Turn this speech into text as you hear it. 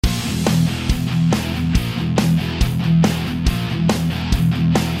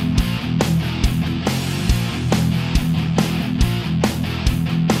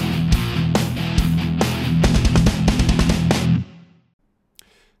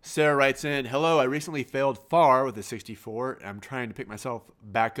Sarah writes in, hello, I recently failed FAR with a 64. I'm trying to pick myself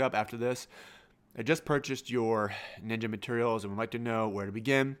back up after this. I just purchased your Ninja materials and would like to know where to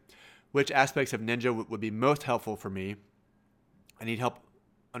begin. Which aspects of Ninja would be most helpful for me? I need help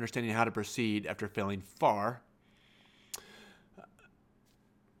understanding how to proceed after failing FAR.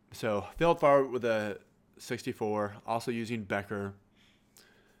 So, failed FAR with a 64, also using Becker.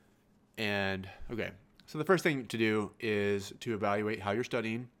 And, okay, so the first thing to do is to evaluate how you're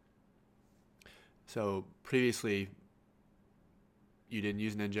studying. So previously, you didn't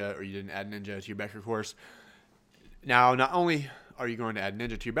use Ninja or you didn't add Ninja to your Becker course. Now, not only are you going to add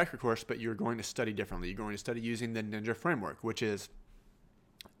Ninja to your Becker course, but you're going to study differently. You're going to study using the Ninja framework, which is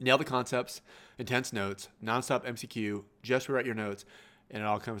nail the concepts, intense notes, nonstop MCQ, just rewrite your notes, and it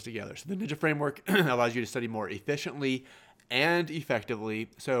all comes together. So the Ninja framework allows you to study more efficiently and effectively.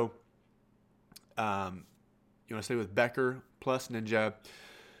 So you want to study with Becker plus Ninja.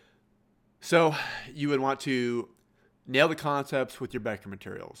 So you would want to nail the concepts with your Becker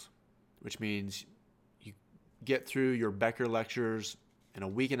materials, which means you get through your Becker lectures in a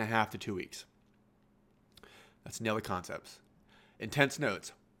week and a half to 2 weeks. That's nail the concepts. Intense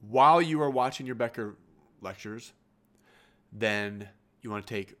notes. While you are watching your Becker lectures, then you want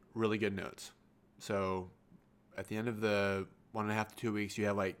to take really good notes. So at the end of the 1.5 to 2 weeks, you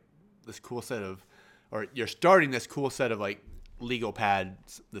have like this cool set of, or you're starting this cool set of like legal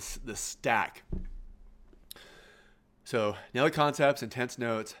pads, this stack. So nail the concepts, intense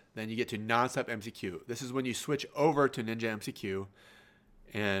notes, then you get to nonstop MCQ. This is when you switch over to Ninja MCQ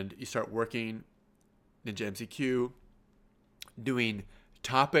and you start working Ninja MCQ, doing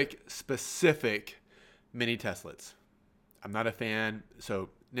topic-specific mini testlets. I'm not a fan. So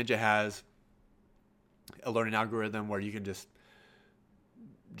Ninja has a learning algorithm where you can just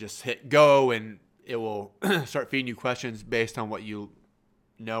hit go and it will start feeding you questions based on what you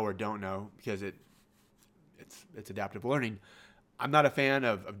know or don't know, because it's adaptive learning. I'm not a fan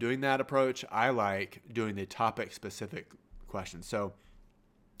of doing that approach. I like doing the topic-specific questions. So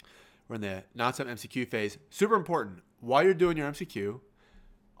we're in the nonstop MCQ phase. Super important. While you're doing your MCQ,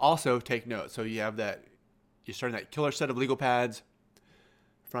 also take notes. So you have that, you're starting that killer set of legal pads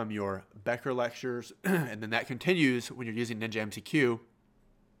from your Becker lectures, and then that continues when you're using Ninja MCQ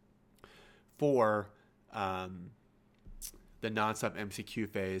for the nonstop MCQ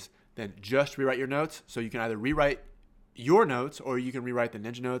phase. Then just rewrite your notes. So you can either rewrite your notes or you can rewrite the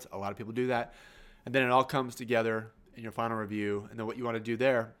Ninja notes. A lot of people do that. And then it all comes together in your final review. And then what you want to do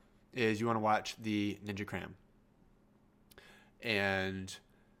there is you want to watch the Ninja Cram. And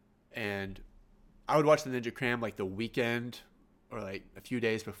I would watch the Ninja Cram like the weekend or like a few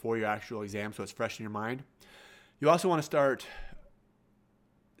days before your actual exam, so it's fresh in your mind. You also want to start,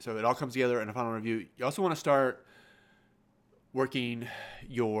 so it all comes together in a final review. You also want to start working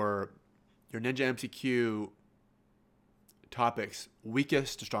your Ninja MCQ topics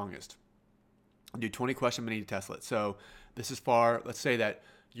weakest to strongest. Do 20 question mini testlets. So this is FAR. Let's say that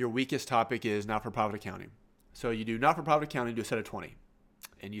your weakest topic is not-for-profit accounting. So you do not-for-profit accounting, do a set of 20,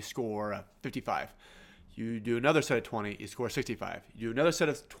 and you score 55. You do another set of 20, you score 65. You do another set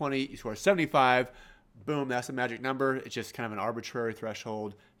of 20, you score 75. Boom, that's the magic number. It's just kind of an arbitrary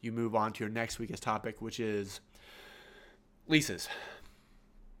threshold. You move on to your next weakest topic, which is leases.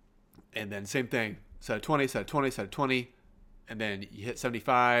 And then same thing, set of 20, set of 20, set of 20. And then you hit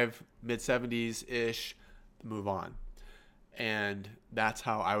 75, mid-70s-ish, move on. And that's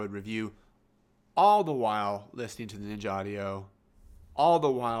how I would review, all the while listening to the Ninja audio, all the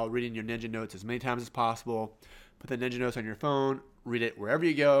while reading your Ninja notes as many times as possible. Put the Ninja notes on your phone, read it wherever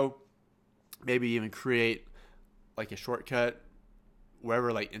you go. Maybe even create like a shortcut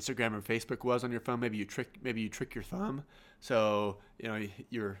wherever like Instagram or Facebook was on your phone. Maybe you trick your thumb, so you know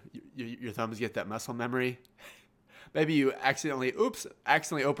your thumbs get that muscle memory. Maybe you accidentally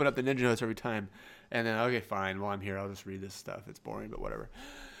open up the Ninja notes every time, and then okay, fine. While I'm here, I'll just read this stuff. It's boring, but whatever.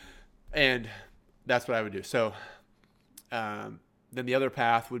 And that's what I would do. So then the other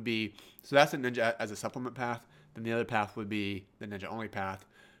path would be, so that's a Ninja as a supplement path. Then the other path would be the Ninja only path,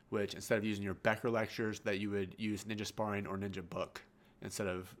 which instead of using your Becker lectures, that you would use Ninja Sparring or Ninja Book instead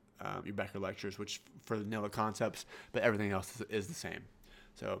of your Becker lectures, which for the nail the concepts, but everything else is the same.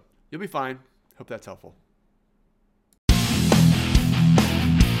 So you'll be fine. Hope that's helpful.